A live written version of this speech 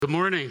Good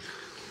morning.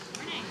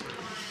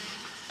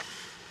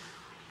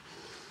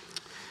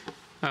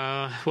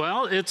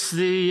 Well, it's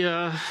the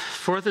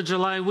 4th of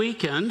July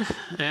weekend,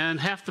 and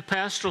half the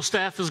pastoral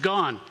staff is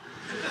gone.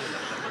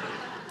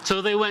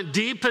 So they went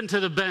deep into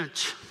the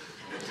bench.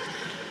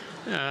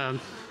 I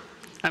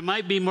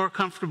might be more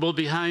comfortable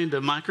behind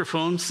a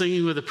microphone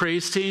singing with the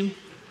praise team,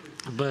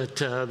 but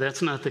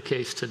that's not the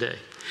case today.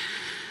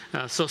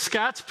 So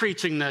Scott's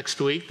preaching next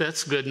week.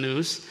 That's good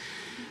news.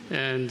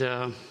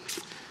 And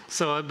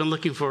so I've been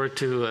looking forward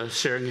to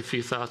sharing a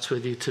few thoughts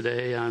with you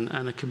today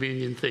on a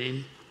communion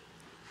theme.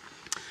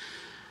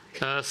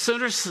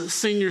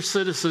 Senior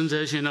citizens,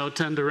 as you know,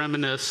 tend to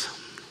reminisce,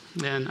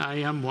 and I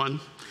am one.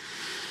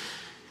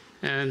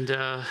 And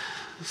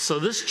so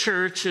this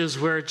church is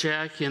where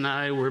Jackie and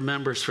I were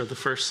members for the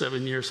first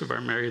 7 years of our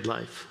married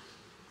life.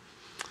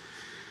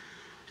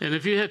 And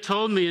if you had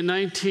told me in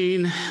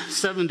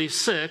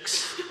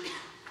 1976,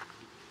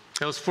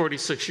 that was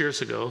 46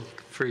 years ago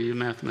for you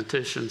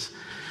mathematicians,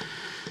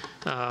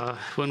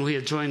 when we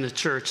had joined the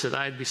church, that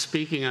I'd be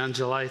speaking on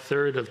July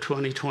 3rd of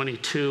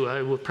 2022,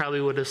 I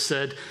probably would have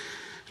said,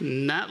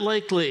 not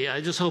likely.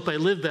 I just hope I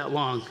live that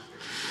long.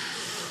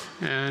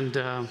 And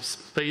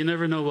but you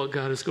never know what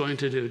God is going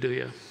to do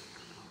you?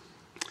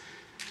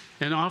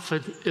 And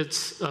often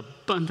it's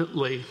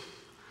abundantly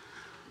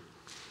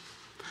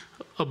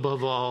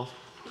above all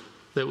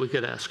that we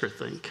could ask or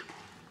think.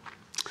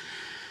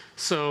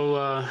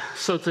 So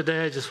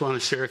today I just want to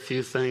share a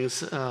few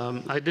things.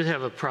 I did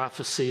have a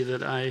prophecy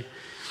that I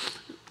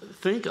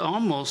think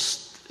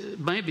almost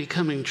might be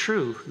coming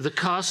true. The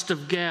cost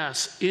of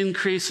gas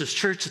increases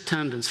church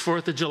attendance,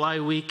 4th of July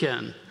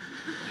weekend.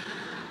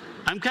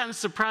 I'm kind of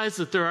surprised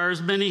that there are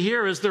as many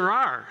here as there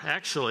are,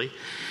 actually.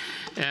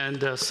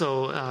 And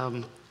so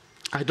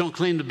I don't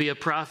claim to be a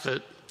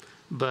prophet,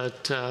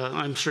 but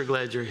I'm sure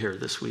glad you're here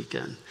this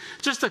weekend.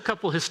 Just a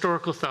couple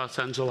historical thoughts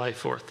on July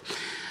 4th.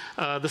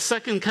 The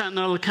Second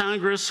Continental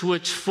Congress,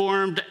 which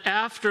formed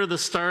after the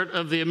start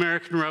of the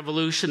American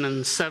Revolution in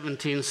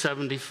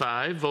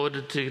 1775,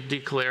 voted to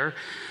declare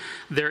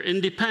their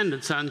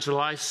independence on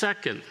July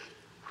 2nd.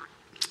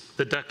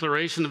 The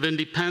Declaration of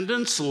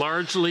Independence,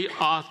 largely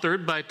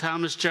authored by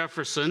Thomas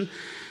Jefferson,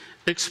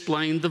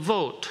 explained the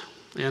vote,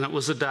 and it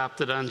was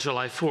adopted on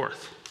July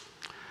 4th.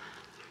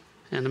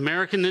 And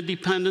American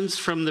independence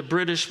from the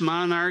British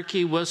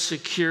monarchy was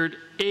secured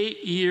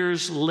 8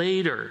 years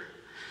later,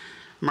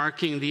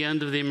 marking the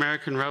end of the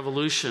American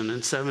Revolution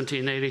in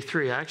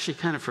 1783. I actually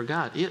kind of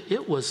forgot.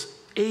 It was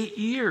 8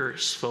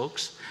 years,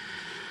 folks.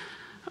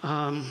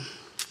 And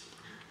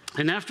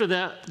after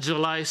that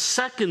July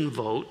 2nd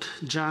vote,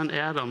 John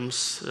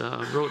Adams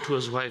wrote to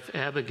his wife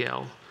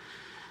Abigail,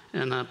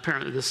 and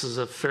apparently this is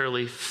a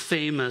fairly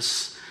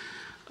famous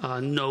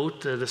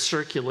note that is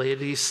circulated.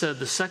 He said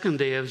the second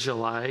day of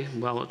July,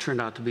 well, it turned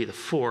out to be the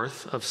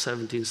 4th of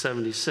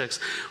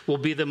 1776, will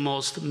be the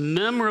most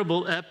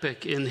memorable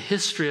epoch in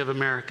history of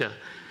America.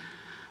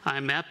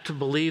 I'm apt to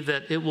believe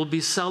that it will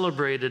be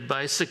celebrated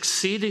by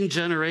succeeding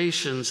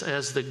generations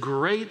as the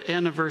great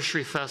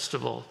anniversary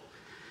festival.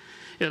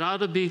 It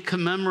ought to be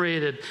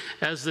commemorated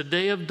as the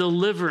day of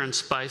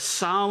deliverance by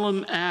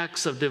solemn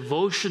acts of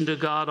devotion to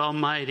God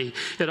Almighty.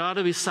 It ought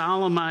to be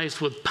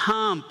solemnized with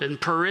pomp and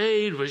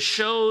parade, with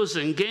shows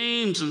and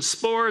games and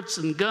sports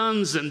and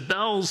guns and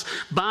bells,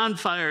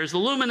 bonfires,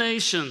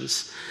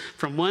 illuminations,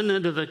 from one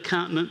end of the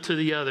continent to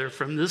the other,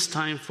 from this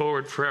time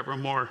forward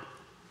forevermore.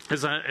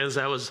 As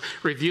I was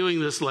reviewing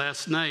this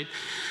last night,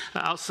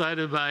 outside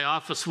of my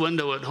office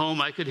window at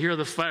home, I could hear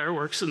the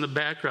fireworks in the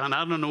background.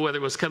 I don't know whether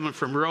it was coming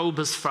from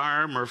Robus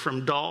Farm or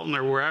from Dalton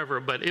or wherever,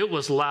 but it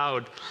was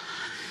loud.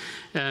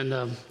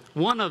 And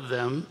one of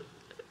them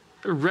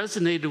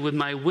resonated with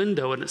my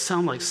window, and it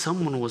sounded like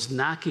someone was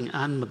knocking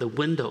on the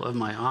window of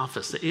my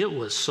office. It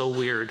was so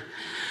weird.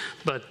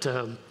 But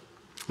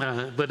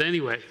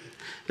anyway,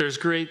 there's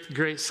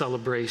great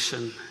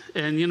celebration.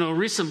 And, you know,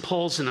 recent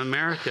polls in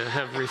America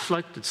have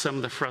reflected some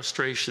of the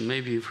frustration.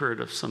 Maybe you've heard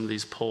of some of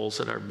these polls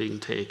that are being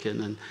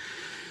taken.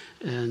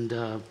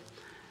 And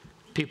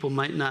people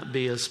might not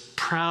be as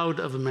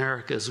proud of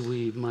America as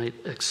we might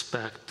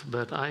expect.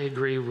 But I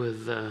agree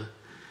with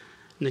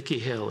Nikki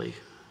Haley,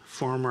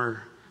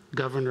 former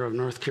governor of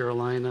North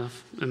Carolina,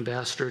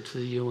 ambassador to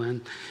the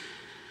UN.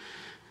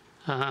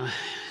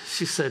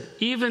 She said,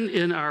 even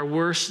in our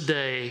worst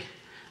day,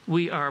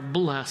 we are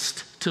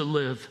blessed to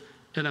live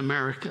in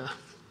America.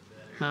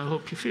 I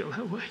hope you feel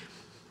that way.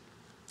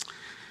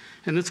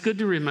 And it's good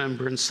to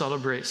remember and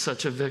celebrate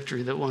such a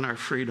victory that won our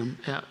freedom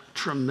at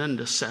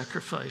tremendous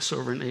sacrifice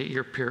over an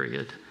 8-year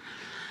period.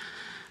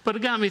 But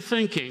it got me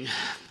thinking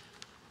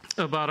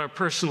about our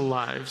personal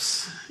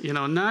lives. You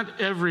know, not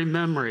every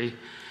memory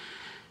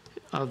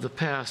of the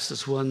past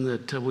is one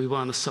that we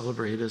want to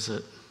celebrate, is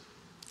it?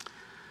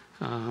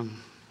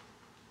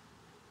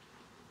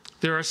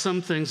 There are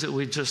some things that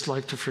we just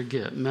like to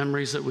forget,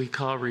 memories that we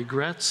call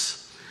regrets,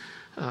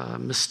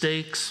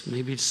 mistakes,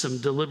 maybe some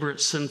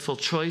deliberate sinful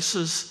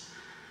choices.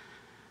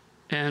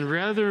 And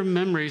rather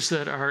memories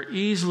that are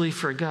easily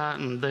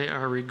forgotten, they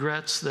are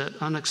regrets that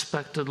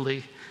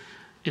unexpectedly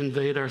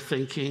invade our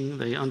thinking.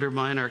 They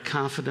undermine our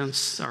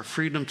confidence, our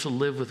freedom to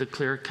live with a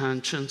clear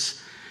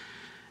conscience.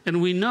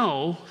 And we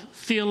know,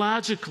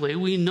 theologically,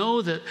 we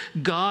know that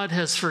God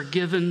has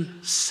forgiven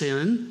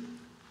sin,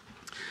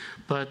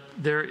 but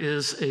there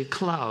is a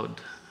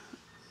cloud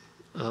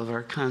of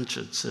our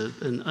conscience,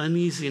 an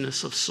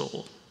uneasiness of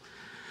soul.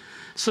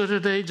 So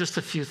today, just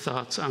a few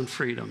thoughts on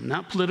freedom.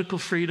 Not political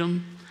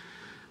freedom,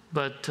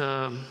 but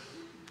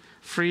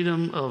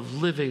freedom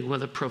of living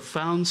with a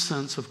profound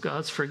sense of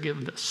God's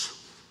forgiveness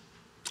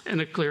and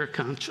a clear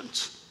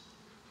conscience.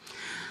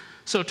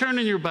 So turn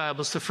in your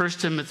Bibles to 1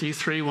 Timothy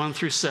 3, 1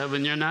 through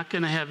 7. You're not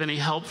going to have any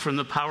help from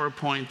the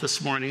PowerPoint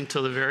this morning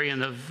till the very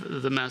end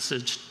of the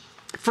message.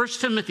 1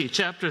 Timothy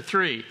chapter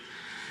 3.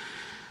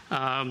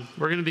 We're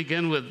going to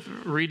begin with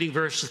reading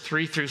verses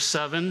 3 through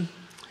 7.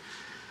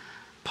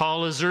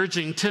 Paul is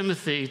urging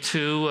Timothy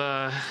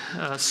to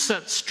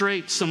set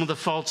straight some of the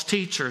false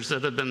teachers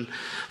that have been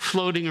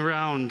floating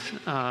around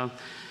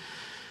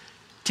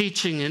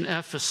teaching in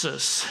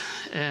Ephesus.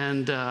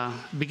 And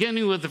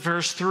beginning with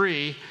verse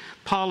 3,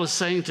 Paul is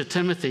saying to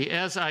Timothy,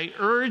 "As I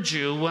urge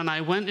you when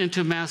I went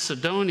into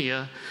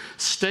Macedonia,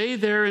 stay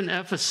there in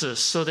Ephesus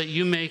so that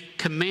you may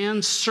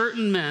command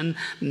certain men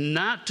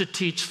not to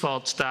teach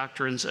false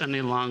doctrines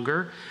any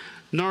longer,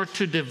 nor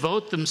to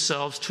devote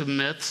themselves to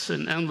myths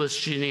and endless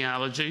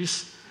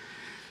genealogies.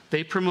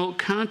 They promote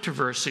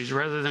controversies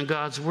rather than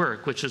God's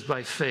work, which is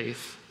by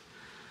faith.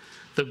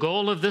 The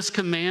goal of this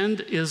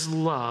command is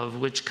love,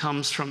 which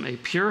comes from a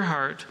pure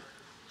heart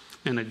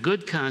and a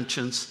good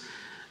conscience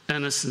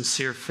and a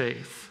sincere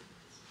faith."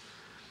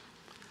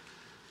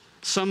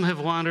 Some have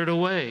wandered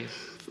away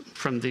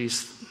from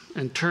these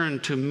and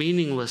turned to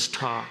meaningless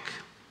talk.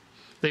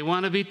 They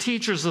want to be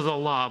teachers of the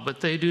law,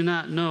 but they do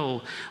not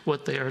know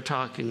what they are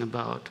talking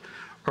about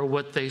or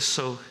what they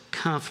so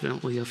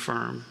confidently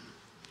affirm.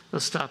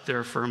 Let's stop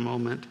there for a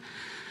moment.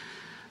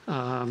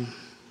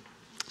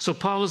 So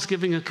Paul is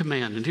giving a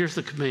command, and here's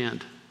the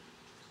command.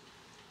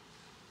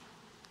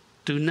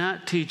 Do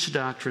not teach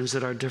doctrines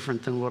that are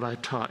different than what I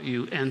taught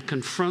you, and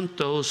confront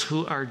those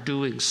who are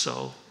doing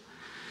so.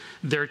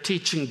 Their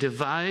teaching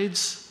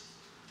divides,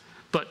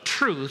 but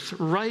truth,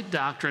 right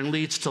doctrine,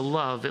 leads to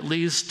love. It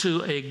leads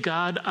to a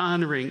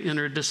God-honoring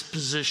inner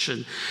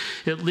disposition.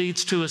 It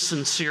leads to a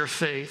sincere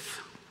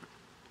faith.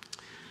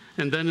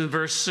 And then in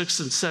verse 6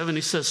 and 7,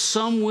 he says,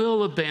 some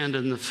will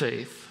abandon the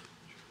faith.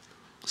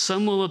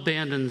 Some will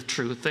abandon the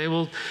truth. They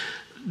will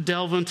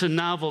delve into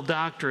novel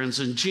doctrines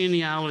and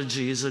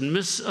genealogies and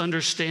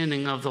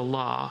misunderstanding of the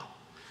law.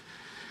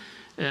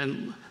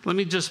 And let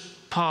me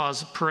just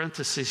pause,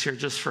 parentheses here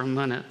just for a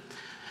minute.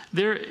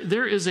 There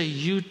is a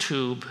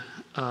YouTube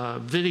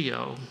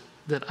video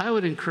that I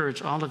would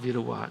encourage all of you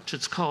to watch.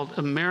 It's called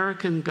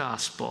American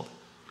Gospel,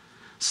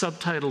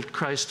 subtitled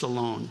Christ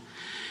Alone.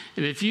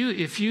 And if you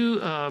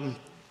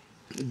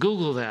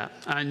Google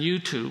that on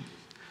YouTube,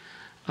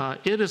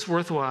 it is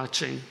worth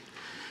watching.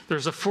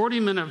 There's a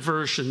 40-minute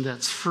version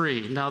that's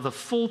free. Now, the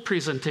full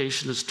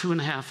presentation is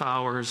 2.5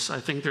 hours.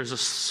 I think there's a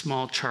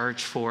small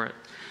charge for it.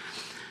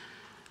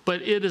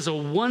 But it is a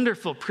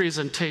wonderful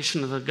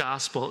presentation of the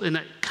gospel, and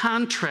it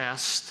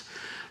contrasts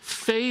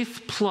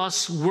faith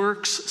plus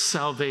works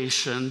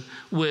salvation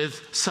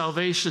with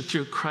salvation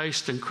through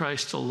Christ and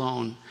Christ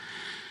alone.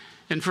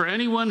 And for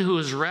anyone who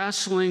is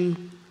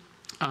wrestling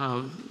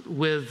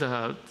with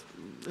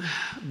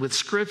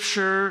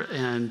Scripture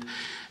and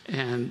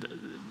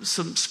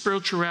some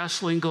spiritual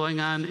wrestling going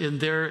on in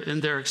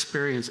their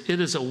experience, it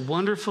is a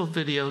wonderful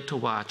video to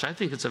watch. I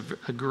think it's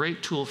a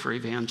great tool for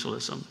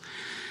evangelism.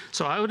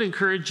 So I would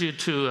encourage you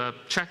to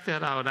check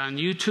that out on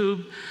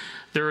YouTube.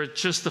 There is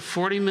just the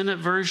 40-minute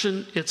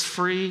version. It's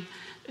free,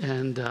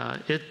 and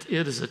it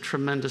is a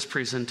tremendous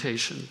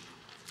presentation.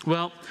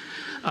 Well,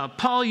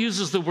 Paul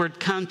uses the word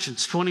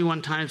conscience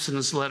 21 times in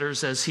his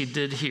letters, as he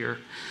did here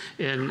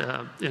in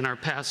our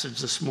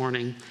passage this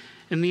morning.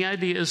 And the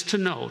idea is to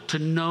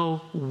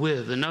know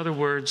with. In other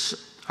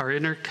words, our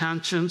inner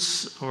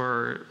conscience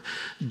or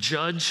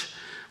judge,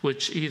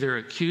 which either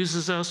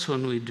accuses us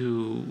when we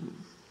do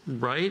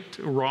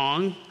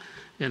wrong,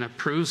 and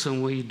approves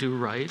when we do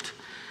right.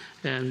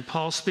 And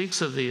Paul speaks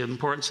of the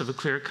importance of a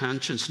clear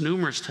conscience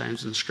numerous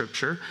times in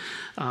Scripture.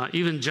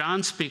 Even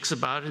John speaks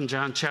about it in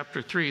John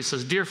chapter 3. He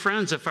says, "Dear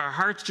friends, if our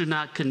hearts do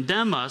not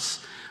condemn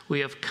us, we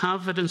have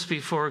confidence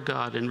before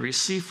God and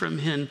receive from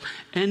him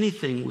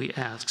anything we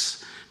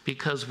ask,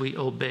 because we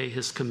obey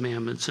his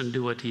commandments and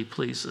do what he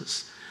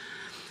pleases."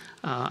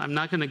 I'm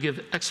not going to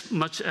give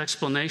much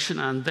explanation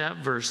on that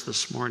verse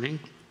this morning.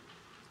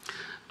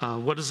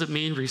 What does it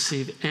mean,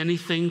 receive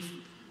anything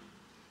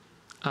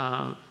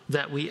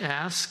that we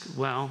ask?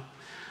 Well,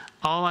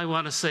 all I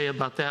want to say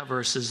about that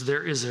verse is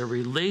there is a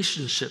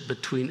relationship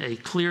between a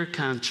clear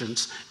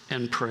conscience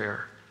and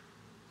prayer.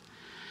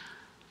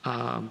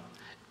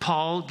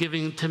 Paul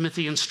giving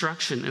Timothy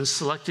instruction in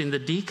selecting the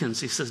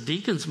deacons. He says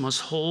deacons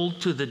must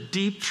hold to the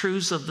deep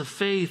truths of the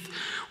faith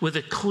with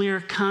a clear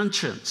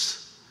conscience.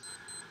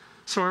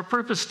 So our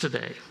purpose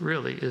today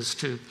really is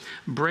to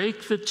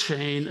break the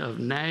chain of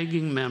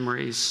nagging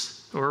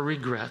memories or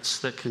regrets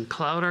that can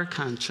cloud our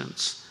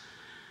conscience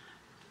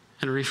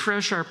and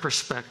refresh our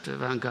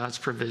perspective on God's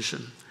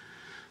provision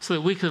so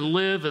that we can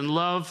live and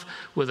love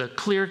with a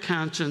clear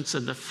conscience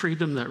and the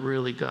freedom that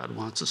really God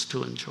wants us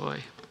to enjoy.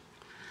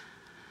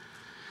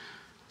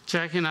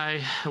 Jackie and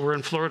I were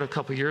in Florida a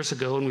couple years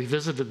ago, and we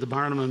visited the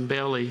Barnum and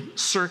Bailey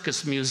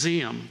Circus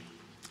Museum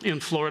in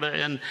Florida,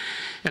 and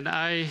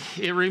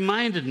it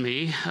reminded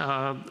me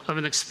of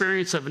an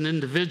experience of an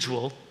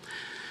individual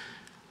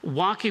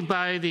walking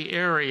by the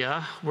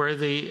area where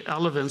the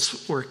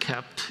elephants were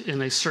kept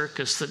in a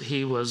circus that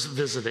he was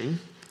visiting.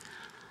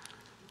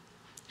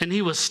 And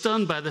he was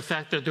stunned by the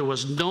fact that there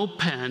was no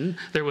pen,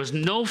 there was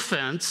no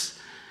fence,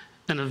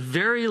 and a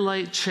very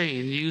light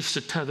chain used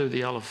to tether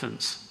the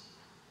elephants.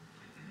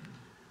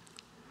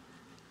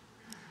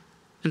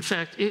 In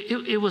fact,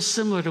 it was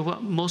similar to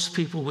what most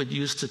people would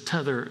use to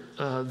tether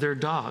their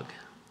dog.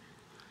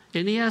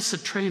 And he asked the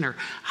trainer,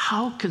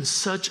 how can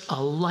such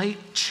a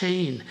light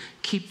chain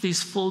keep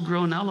these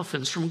full-grown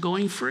elephants from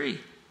going free?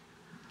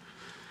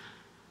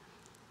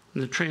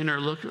 And the trainer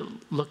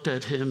looked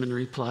at him and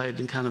replied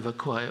in kind of a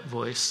quiet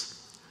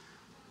voice,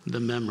 the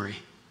memory.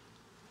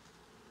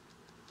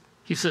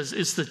 He says,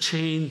 it's the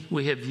chain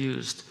we have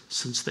used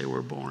since they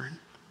were born.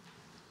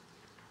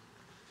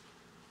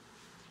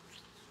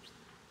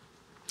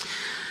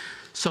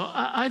 So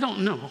I don't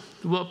know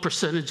what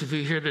percentage of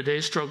you here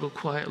today struggle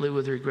quietly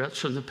with regrets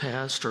from the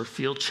past or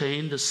feel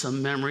chained to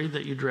some memory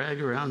that you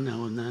drag around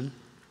now and then.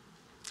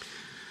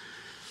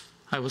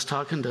 I was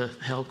talking to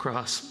Hal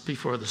Cross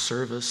before the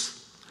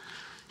service.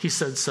 He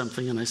said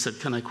something, and I said,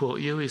 can I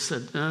quote you? He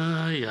said,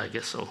 yeah, I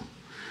guess so.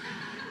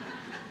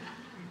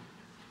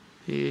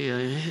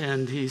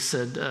 And he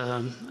said,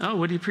 oh,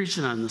 what are you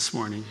preaching on this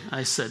morning?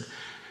 I said,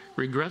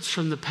 regrets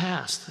from the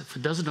past. If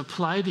it doesn't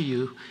apply to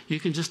you,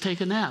 you can just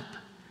take a nap.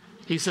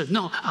 He said,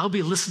 no, I'll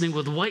be listening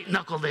with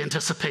white-knuckled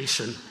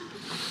anticipation.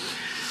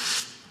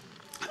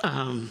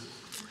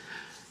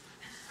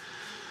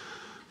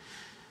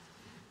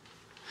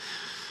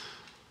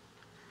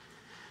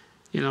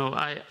 You know,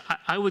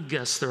 I would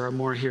guess there are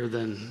more here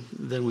than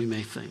we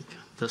may think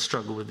that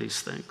struggle with these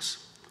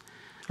things.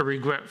 A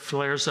regret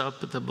flares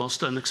up at the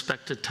most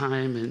unexpected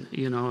time, and,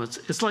 you know,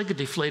 it's like a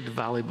deflated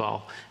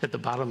volleyball at the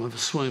bottom of a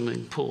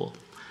swimming pool.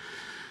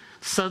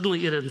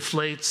 Suddenly it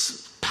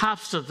inflates,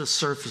 pops to the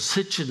surface,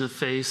 hits you in the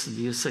face, and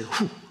you say,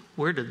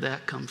 where did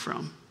that come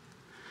from?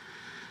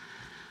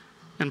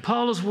 And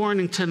Paul is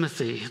warning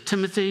Timothy,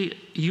 Timothy,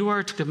 you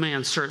are to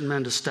command certain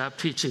men to stop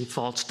teaching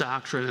false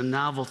doctrine and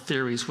novel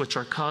theories which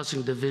are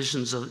causing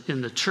divisions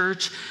in the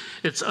church.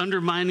 It's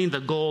undermining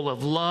the goal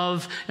of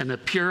love and a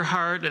pure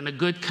heart and a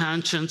good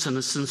conscience and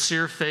a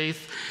sincere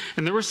faith.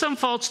 And there were some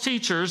false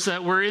teachers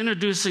that were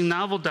introducing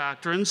novel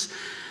doctrines.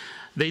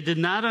 They did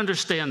not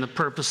understand the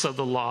purpose of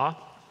the law.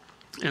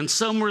 And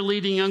some were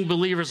leading young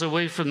believers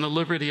away from the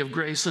liberty of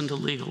grace into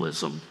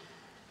legalism.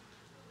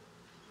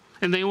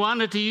 And they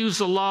wanted to use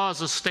the law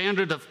as a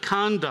standard of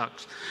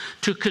conduct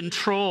to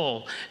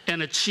control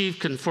and achieve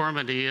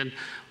conformity, and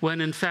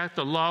when in fact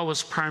the law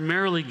was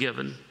primarily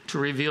given to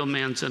reveal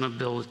man's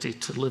inability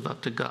to live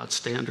up to God's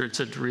standards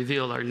and to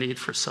reveal our need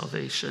for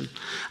salvation.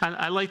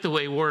 I like the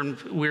way Warren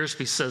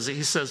Wiersbe says it.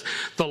 He says,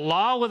 the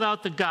law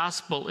without the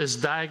gospel is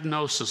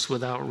diagnosis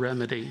without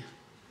remedy.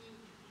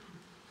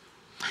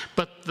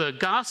 But the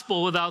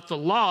gospel without the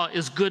law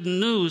is good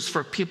news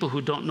for people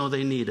who don't know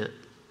they need it,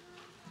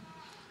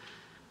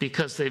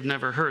 because they've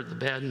never heard the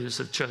bad news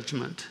of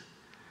judgment.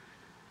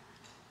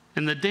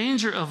 And the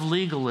danger of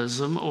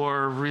legalism,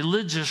 or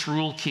religious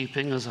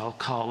rule-keeping, as I'll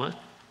call it,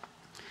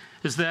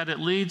 is that it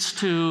leads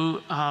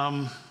to,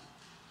 I'll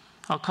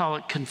call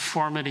it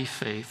conformity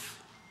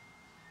faith.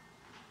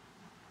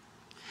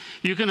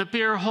 You can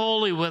appear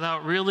holy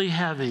without really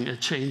having a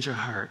change of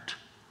heart.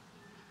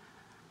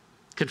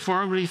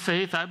 Conformity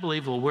faith, I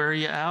believe, will wear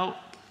you out.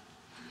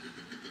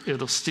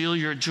 It'll steal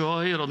your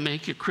joy. It'll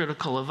make you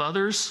critical of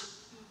others.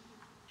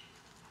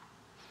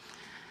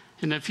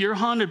 And if you're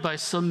haunted by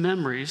some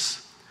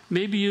memories,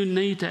 maybe you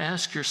need to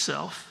ask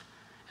yourself,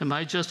 am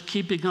I just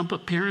keeping up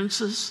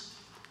appearances?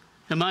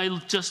 Am I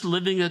just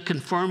living a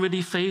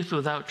conformity faith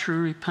without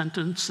true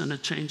repentance and a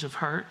change of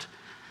heart?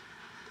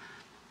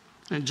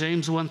 And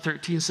James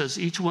 1:13 says,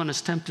 each one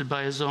is tempted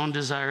by his own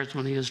desires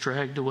when he is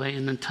dragged away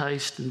and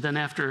enticed. And then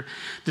after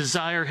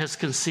desire has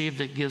conceived,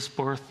 it gives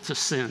birth to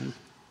sin.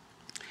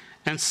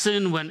 And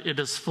sin, when it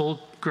is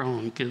full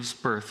grown, gives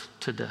birth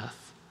to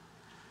death.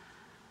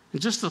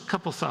 And just a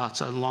couple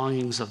thoughts on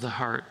longings of the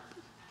heart.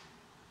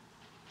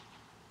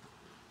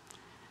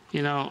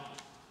 You know,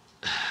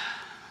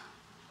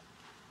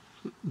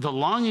 the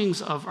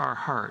longings of our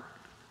heart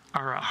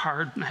are a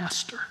hard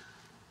master.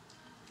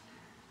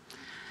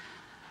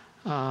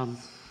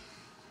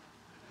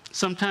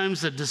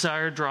 Sometimes the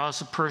desire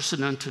draws a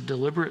person into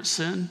deliberate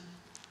sin.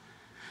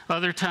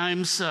 Other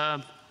times,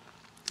 the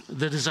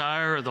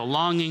desire or the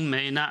longing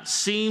may not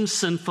seem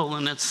sinful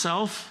in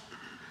itself,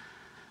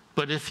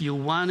 but if you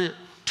want it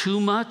too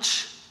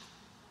much,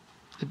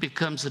 it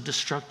becomes a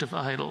destructive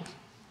idol.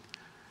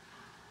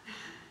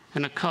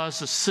 and it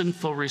causes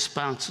sinful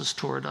responses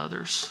toward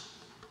others.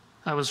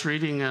 I was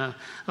reading a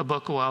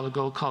book a while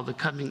ago called The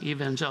Coming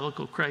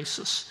Evangelical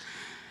Crisis.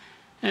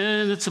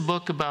 And it's a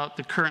book about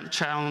the current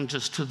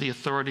challenges to the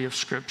authority of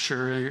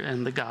Scripture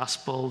and the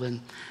gospel.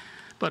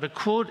 But a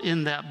quote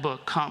in that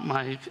book caught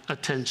my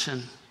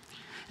attention.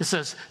 It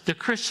says, "The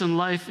Christian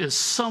life is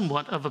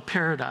somewhat of a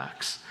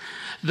paradox.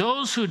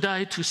 Those who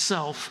die to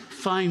self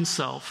find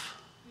self.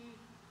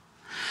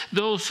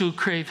 Those who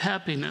crave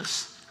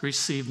happiness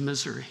receive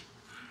misery.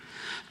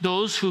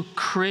 Those who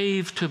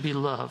crave to be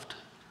loved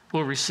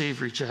will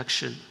receive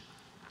rejection.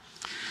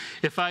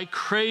 If I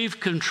crave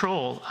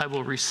control, I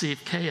will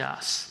receive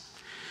chaos.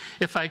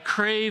 If I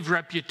crave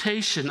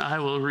reputation, I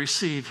will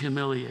receive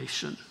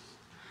humiliation.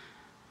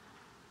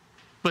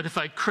 But if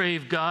I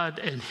crave God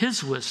and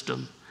His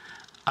wisdom,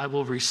 I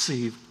will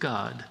receive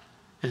God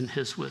and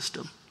His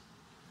wisdom."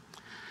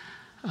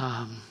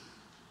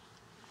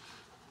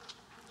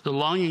 The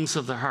longings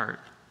of the heart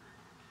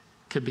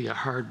can be a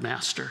hard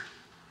master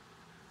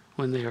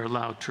when they are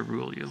allowed to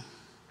rule you.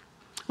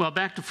 Well,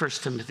 back to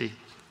 1 Timothy,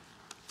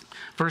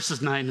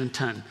 verses 9 and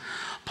 10.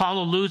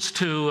 Paul alludes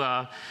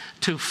to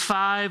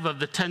 5 of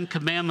the 10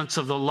 commandments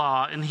of the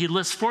law, and he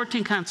lists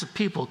 14 kinds of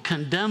people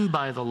condemned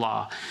by the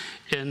law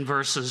in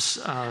verses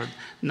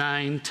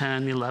 9,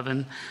 10,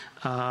 11.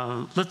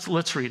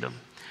 Let's read them.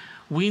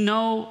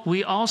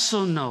 We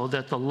also know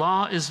that the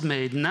law is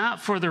made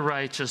not for the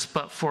righteous,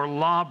 but for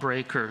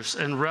lawbreakers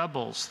and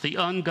rebels, the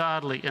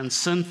ungodly and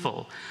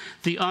sinful,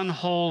 the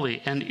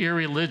unholy and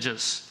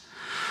irreligious,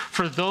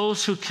 for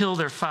those who kill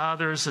their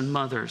fathers and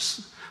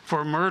mothers,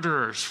 for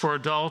murderers, for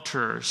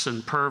adulterers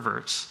and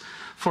perverts,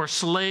 for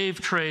slave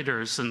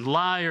traders and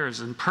liars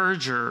and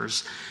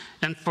perjurers,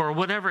 and for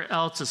whatever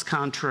else is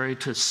contrary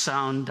to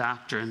sound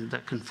doctrine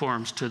that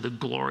conforms to the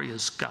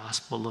glorious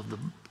gospel of the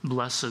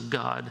blessed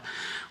God,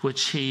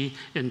 which He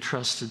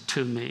entrusted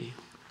to me.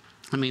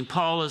 I mean,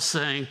 Paul is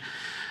saying,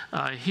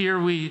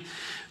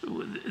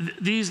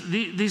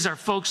 these are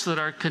folks that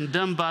are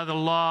condemned by the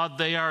law.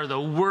 They are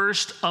the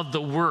worst of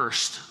the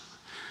worst.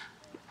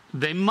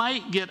 They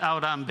might get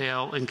out on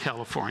bail in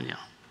California,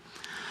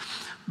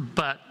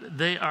 but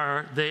they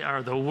are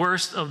the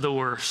worst of the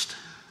worst.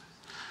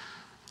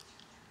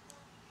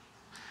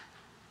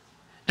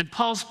 And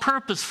Paul's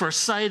purpose for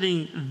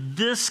citing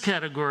these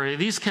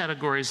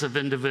categories of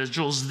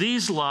individuals,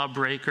 these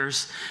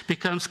lawbreakers,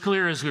 becomes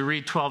clear as we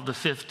read 12 to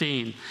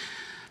 15.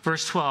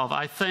 Verse 12,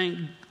 "I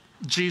thank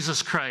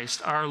Jesus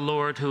Christ, our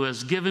Lord, who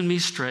has given me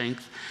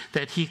strength,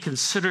 that He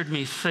considered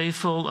me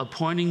faithful,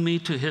 appointing me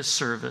to His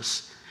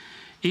service.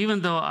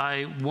 Even though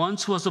I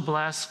once was a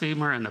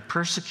blasphemer and a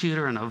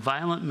persecutor and a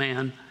violent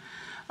man,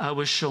 I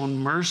was shown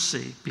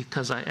mercy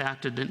because I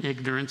acted in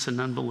ignorance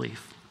and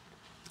unbelief.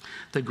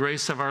 The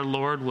grace of our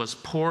Lord was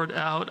poured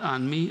out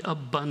on me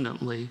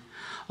abundantly,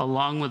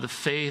 along with the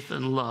faith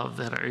and love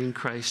that are in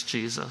Christ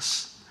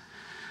Jesus."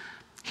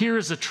 Here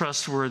is a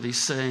trustworthy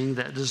saying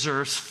that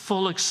deserves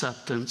full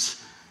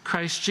acceptance.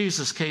 Christ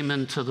Jesus came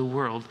into the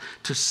world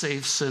to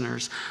save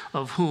sinners,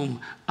 of whom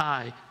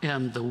I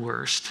am the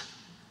worst.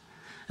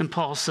 And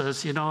Paul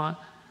says, you know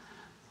what?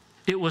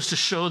 It was to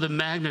show the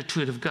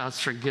magnitude of God's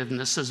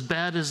forgiveness. As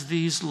bad as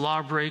these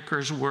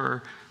lawbreakers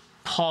were,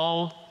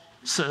 Paul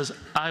says,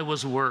 I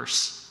was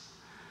worse.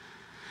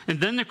 And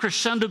then the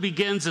crescendo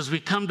begins as we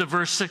come to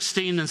verse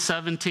 16 and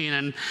 17,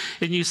 and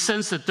you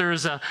sense that there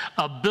is a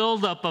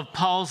buildup of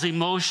Paul's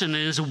emotion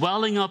and is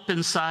welling up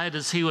inside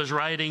as he was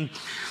writing,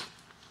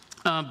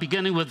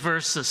 beginning with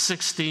verse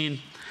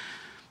 16.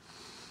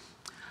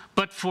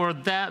 "But for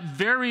that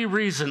very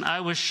reason I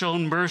was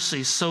shown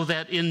mercy, so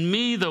that in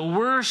me, the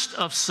worst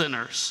of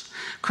sinners,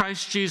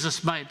 Christ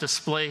Jesus might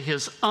display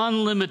His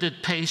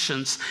unlimited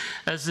patience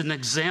as an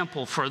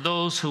example for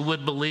those who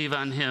would believe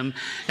on Him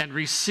and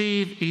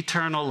receive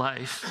eternal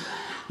life.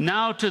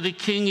 Now to the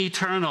King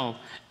eternal,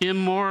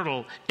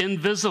 immortal,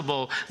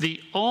 invisible,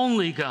 the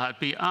only God,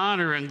 be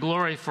honor and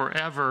glory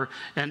forever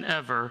and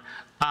ever.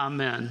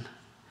 Amen."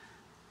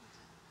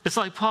 It's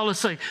like Paul is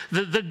saying,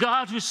 the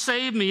God who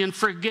saved me and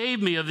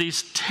forgave me of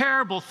these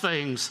terrible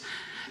things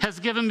has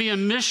given me a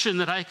mission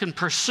that I can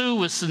pursue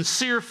with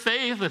sincere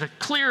faith and a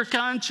clear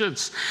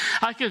conscience.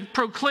 I can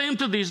proclaim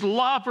to these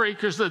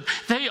lawbreakers that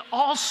they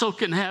also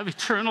can have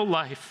eternal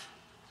life.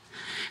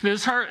 And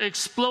his heart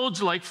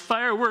explodes like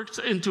fireworks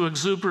into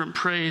exuberant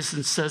praise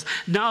and says,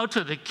 "Now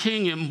to the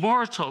King,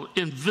 immortal,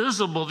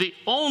 invisible, the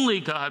only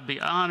God,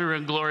 be honor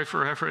and glory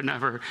forever and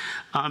ever.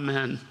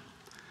 Amen."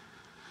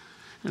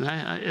 And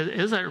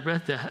as I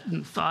read that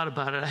and thought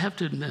about it, I have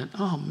to admit,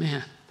 oh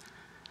man,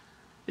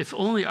 if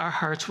only our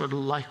hearts would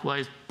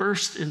likewise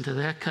burst into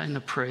that kind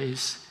of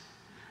praise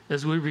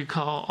as we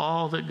recall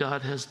all that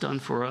God has done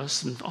for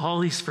us and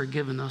all He's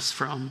forgiven us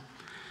from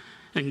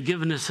and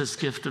given us His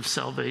gift of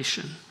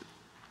salvation.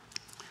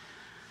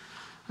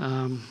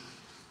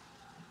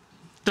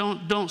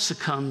 Don't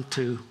succumb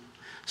to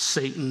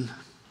Satan,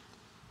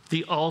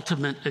 the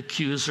ultimate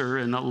accuser,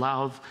 and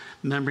allow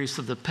memories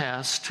of the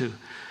past to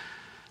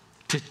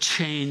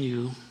chain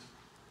you.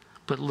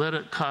 but let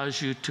it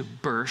cause you to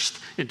burst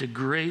into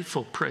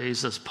grateful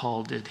praise as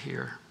Paul did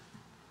here.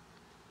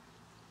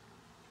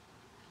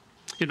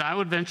 I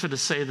would venture to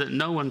say that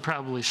no one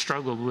probably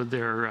struggled with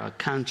their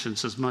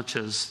conscience as much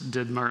as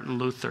did Martin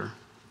Luther.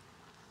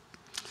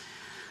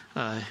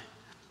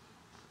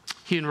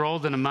 He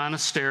enrolled in a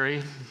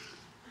monastery,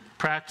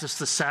 practiced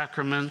the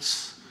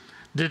sacraments,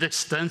 did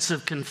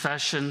extensive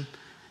confession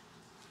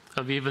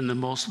of even the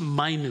most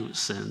minute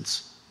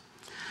sins.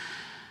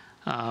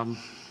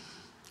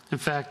 In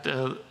fact,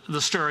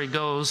 the story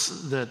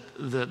goes that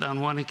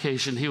on one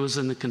occasion he was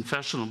in the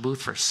confessional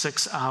booth for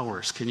 6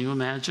 hours. Can you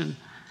imagine?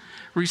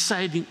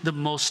 Reciting the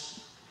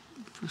most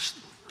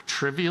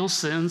trivial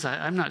sins.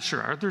 I'm not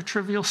sure, are there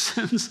trivial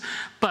sins?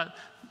 But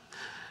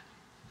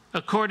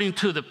according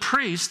to the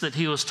priest that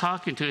he was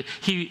talking to,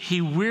 he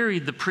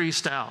wearied the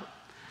priest out.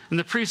 And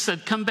the priest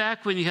said, come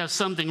back when you have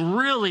something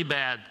really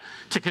bad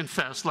to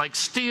confess, like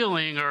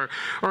stealing or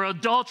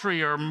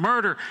adultery or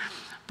murder.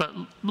 But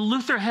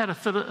Luther had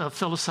a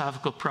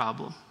philosophical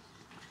problem.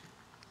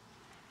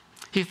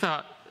 He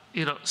thought,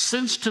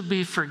 sins to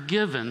be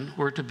forgiven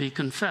were to be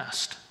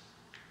confessed.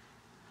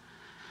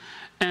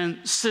 And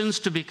sins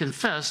to be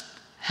confessed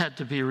had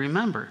to be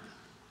remembered.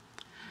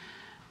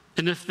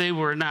 And if they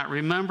were not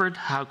remembered,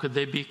 how could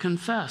they be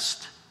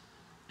confessed?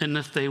 And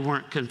if they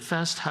weren't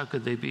confessed, how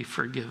could they be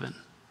forgiven?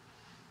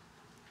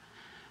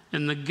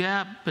 And the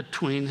gap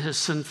between his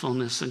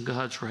sinfulness and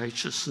God's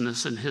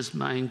righteousness in his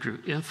mind grew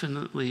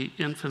infinitely,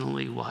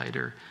 infinitely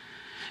wider.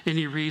 And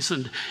he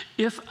reasoned,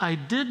 if I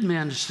did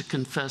manage to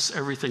confess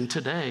everything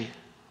today,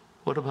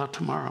 what about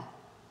tomorrow?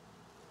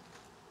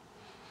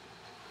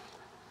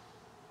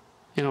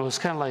 It was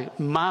kind of like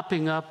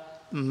mopping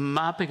up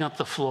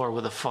the floor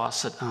with a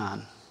faucet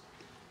on.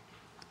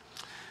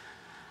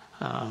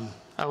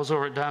 I was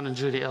over at Don and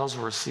Judy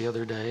Ellsworth's the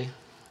other day,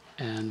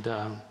 and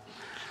I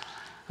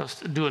was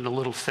doing a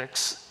little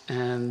fix,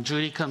 and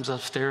Judy comes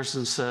upstairs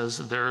and says,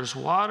 there's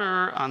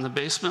water on the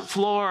basement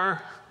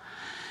floor.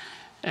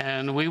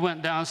 And we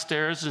went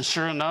downstairs, and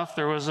sure enough,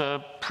 there was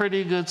a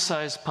pretty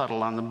good-sized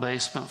puddle on the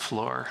basement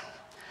floor.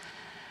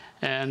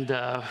 And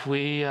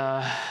we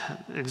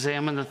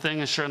examined the thing,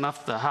 and sure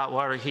enough, the hot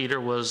water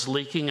heater was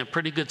leaking a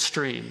pretty good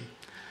stream.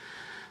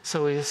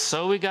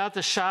 So we got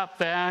the shop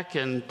vac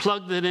and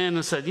plugged it in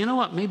and said, you know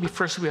what, maybe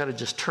first we ought to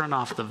just turn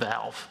off the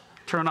valve,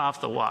 turn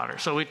off the water.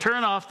 So we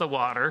turned off the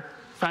water,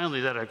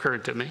 finally that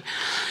occurred to me,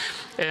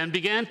 and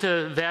began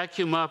to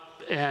vacuum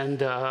up, and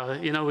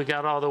we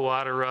got all the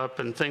water up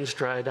and things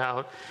dried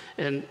out.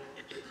 And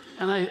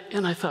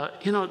I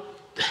thought,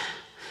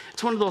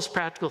 it's one of those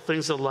practical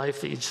things of life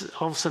that you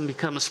just all of a sudden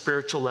become a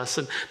spiritual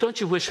lesson. Don't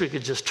you wish we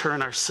could just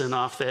turn our sin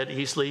off that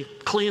easily,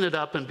 clean it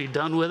up and be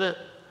done with it?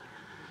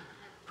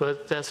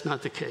 But that's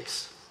not the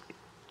case.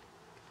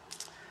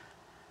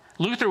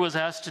 Luther was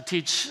asked to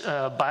teach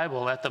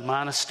Bible at the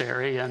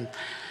monastery, and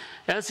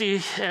as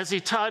he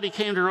taught, he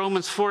came to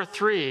Romans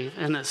 4:3,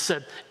 and it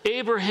said,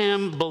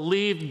 Abraham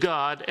believed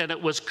God, and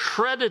it was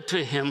credited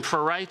to him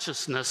for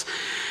righteousness.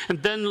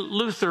 And then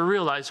Luther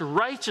realized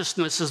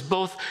righteousness is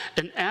both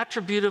an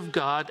attribute of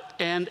God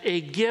and a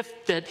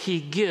gift that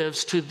he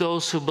gives to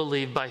those who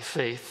believe by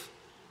faith.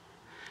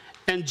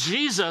 And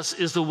Jesus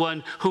is the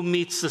one who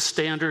meets the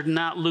standard,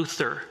 not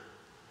Luther.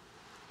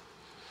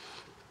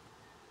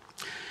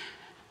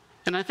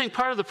 And I think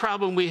part of the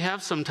problem we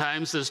have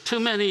sometimes is too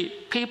many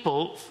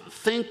people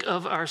think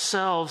of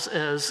ourselves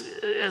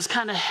as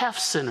kind of half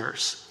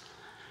sinners.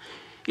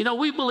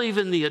 We believe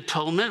in the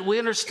atonement. We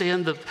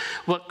understand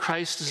what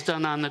Christ has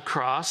done on the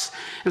cross.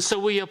 And so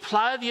we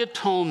apply the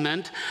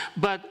atonement,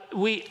 but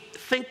we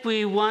think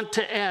we want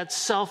to add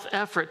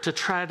self-effort to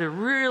try to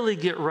really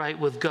get right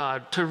with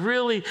God, to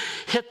really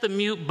hit the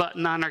mute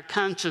button on our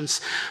conscience.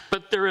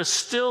 But there is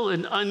still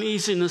an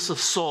uneasiness of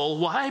soul.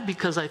 Why?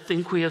 Because I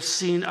think we have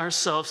seen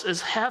ourselves as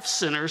half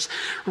sinners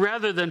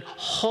rather than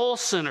whole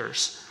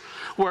sinners,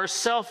 where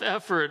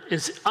self-effort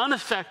is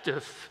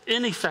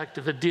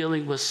ineffective at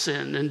dealing with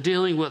sin and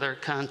dealing with our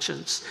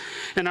conscience.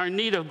 And our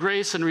need of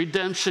grace and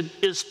redemption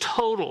is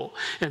total,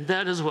 and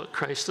that is what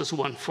Christ has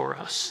won for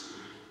us.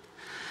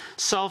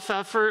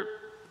 Self-effort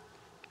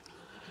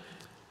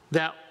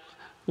that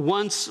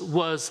once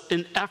was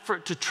an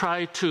effort to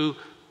try to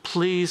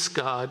please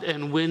God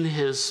and win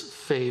his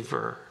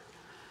favor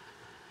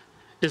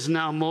is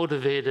now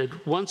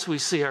motivated once we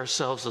see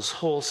ourselves as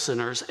whole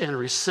sinners and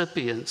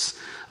recipients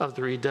of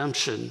the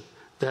redemption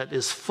that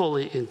is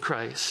fully in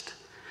Christ.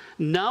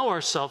 Now our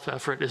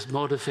self-effort is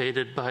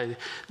motivated by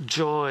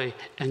joy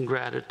and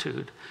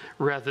gratitude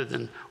rather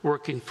than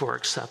working for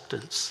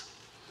acceptance.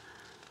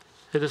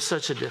 It is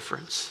such a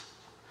difference.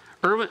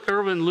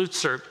 Erwin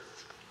Lutzer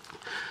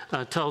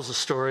tells a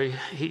story.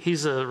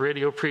 He's a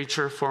radio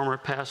preacher, former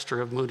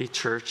pastor of Moody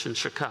Church in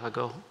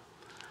Chicago.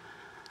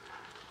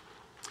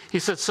 He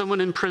said, someone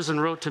in prison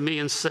wrote to me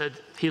and said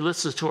he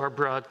listens to our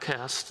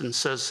broadcast and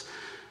says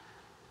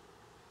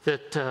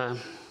that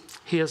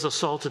he has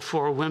assaulted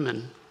 4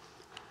 women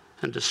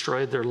and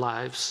destroyed their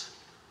lives.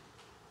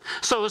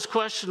 So his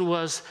question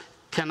was,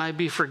 can I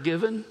be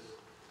forgiven?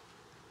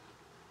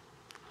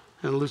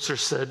 And Lutzer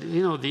said,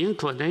 the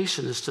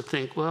inclination is to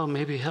think, well,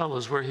 maybe hell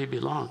is where he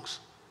belongs.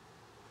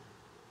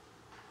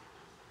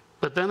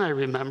 But then I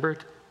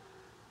remembered,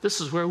 this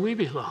is where we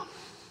belong.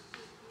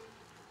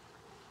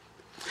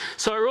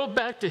 So I wrote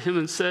back to him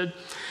and said,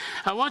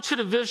 I want you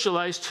to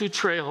visualize two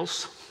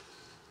trails.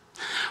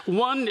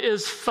 One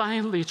is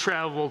finely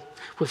traveled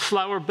with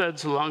flower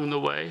beds along the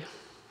way.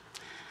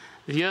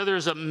 The other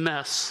is a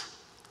mess,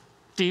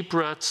 deep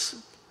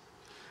ruts,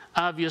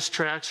 obvious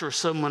tracks where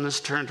someone has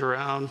turned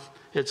around.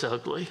 It's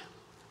ugly.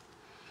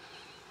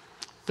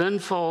 Then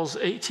falls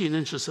 18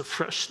 inches of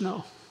fresh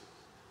snow.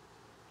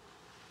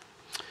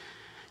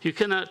 You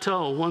cannot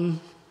tell one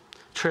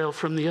trail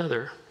from the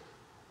other.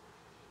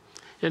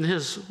 And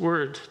his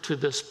word to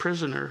this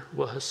prisoner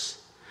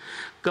was,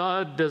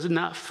 God does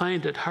not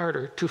find it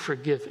harder to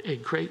forgive a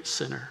great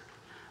sinner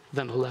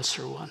than a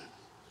lesser one.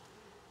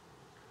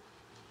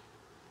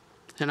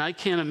 And I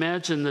can't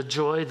imagine the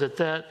joy that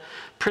that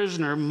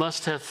prisoner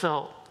must have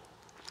felt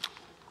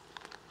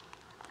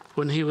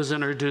when he was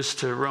introduced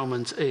to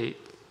Romans 8.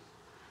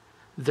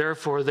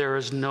 Therefore, there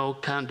is no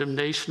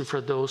condemnation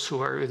for those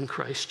who are in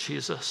Christ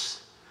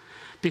Jesus.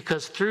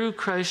 Because through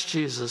Christ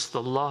Jesus,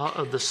 the law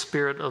of the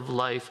Spirit of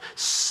life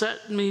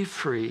set me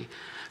free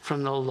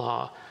from the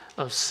law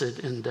of sin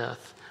and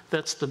death.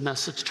 That's the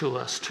message to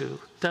us too.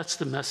 That's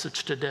the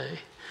message today.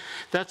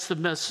 That's the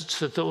message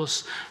to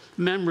those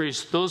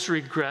memories, those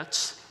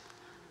regrets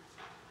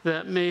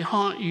that may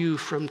haunt you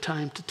from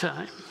time to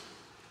time.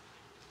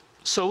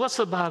 So what's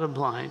the bottom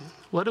line?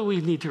 What do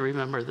we need to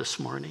remember this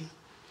morning?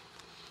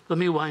 Let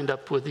me wind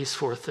up with these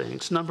 4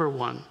 things. Number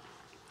 1,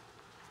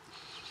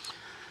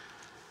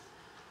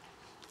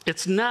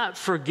 it's not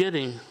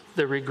forgetting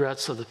the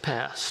regrets of the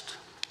past.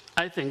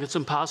 I think it's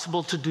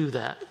impossible to do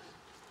that.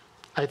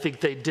 I think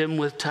they dim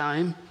with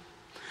time,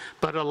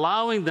 but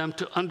allowing them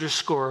to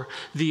underscore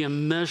the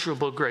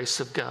immeasurable grace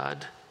of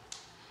God.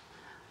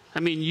 I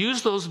mean,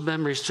 use those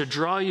memories to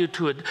draw you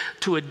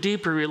to a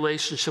deeper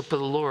relationship with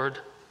the Lord,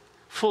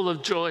 full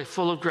of joy,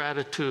 full of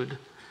gratitude.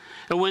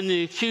 And when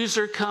the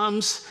accuser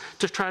comes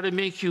to try to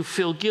make you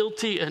feel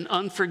guilty and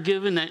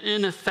unforgiven and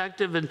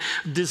ineffective and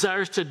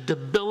desires to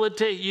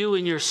debilitate you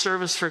in your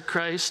service for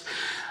Christ,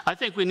 I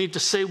think we need to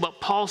say what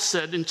Paul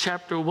said in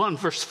chapter 1,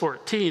 verse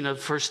 14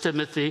 of 1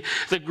 Timothy.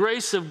 The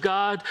grace of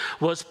God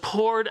was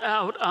poured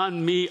out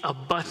on me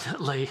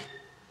abundantly.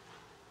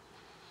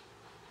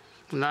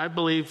 And I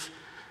believe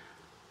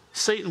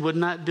Satan would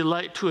not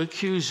delight to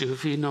accuse you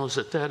if he knows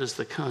that that is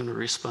the kind of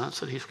response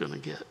that he's going to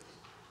get.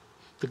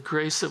 The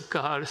grace of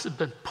God has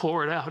been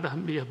poured out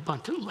on me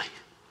abundantly.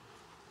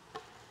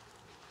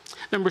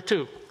 Number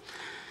 2,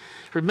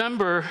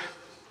 remember,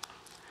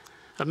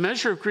 a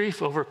measure of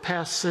grief over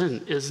past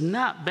sin is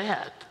not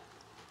bad,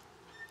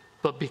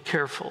 but be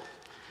careful.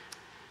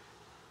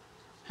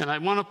 And I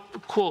want to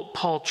quote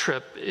Paul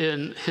Tripp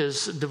in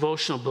his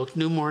devotional book,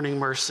 New Morning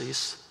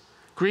Mercies.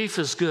 Grief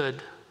is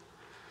good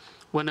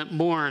when it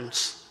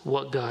mourns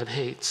what God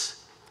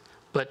hates,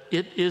 but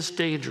it is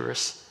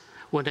dangerous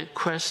when it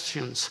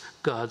questions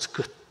God's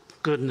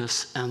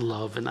goodness and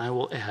love, and I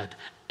will add,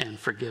 and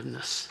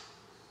forgiveness.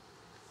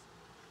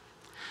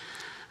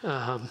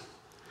 And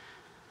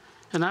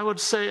I would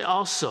say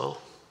also,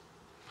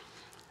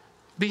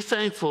 be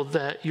thankful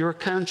that your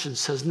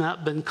conscience has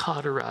not been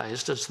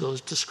cauterized as those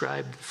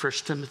described in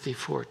 1 Timothy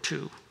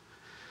 4:2.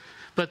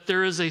 But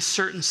there is a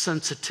certain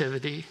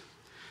sensitivity.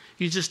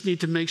 You just need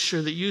to make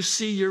sure that you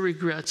see your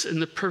regrets in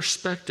the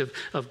perspective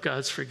of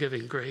God's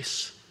forgiving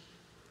grace.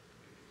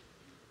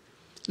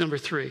 Number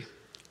 3,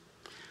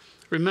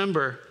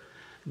 remember,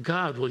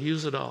 God will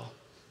use it all.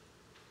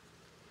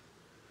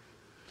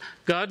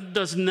 God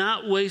does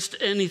not waste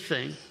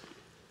anything.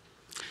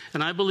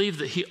 And I believe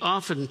that he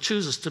often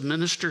chooses to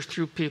minister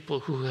through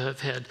people who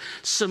have had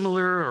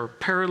similar or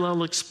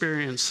parallel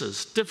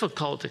experiences,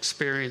 difficult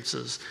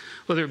experiences,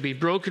 whether it be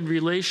broken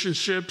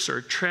relationships or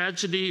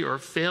tragedy or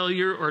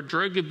failure or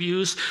drug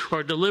abuse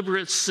or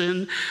deliberate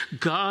sin.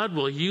 God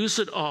will use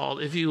it all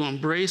if you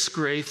embrace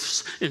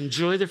grace,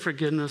 enjoy the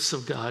forgiveness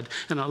of God,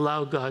 and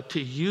allow God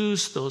to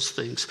use those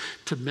things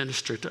to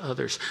minister to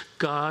others.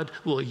 God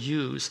will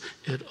use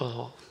it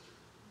all.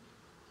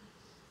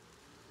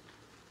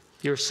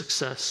 Your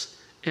success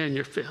and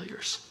your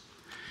failures.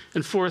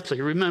 And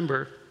fourthly,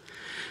 remember,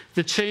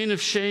 the chain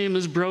of shame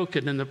is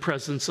broken in the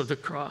presence of the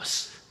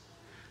cross.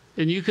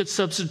 And you could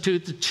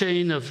substitute the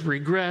chain of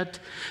regret,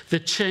 the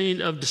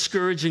chain of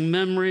discouraging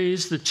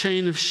memories, the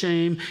chain of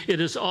shame.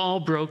 It is all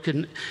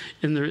broken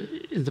in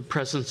the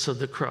presence of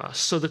the cross.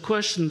 So the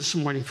question this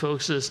morning,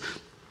 folks, is,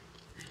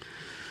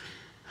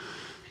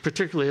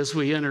 particularly as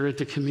we enter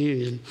into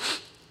communion,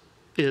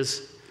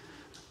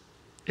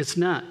 it's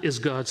not, is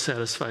God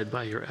satisfied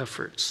by your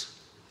efforts?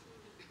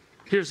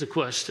 Here's the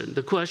question.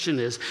 The question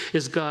is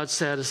God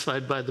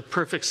satisfied by the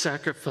perfect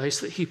sacrifice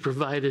that he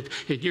provided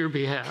in your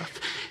behalf?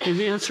 And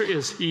the answer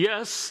is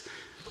yes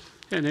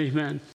and amen.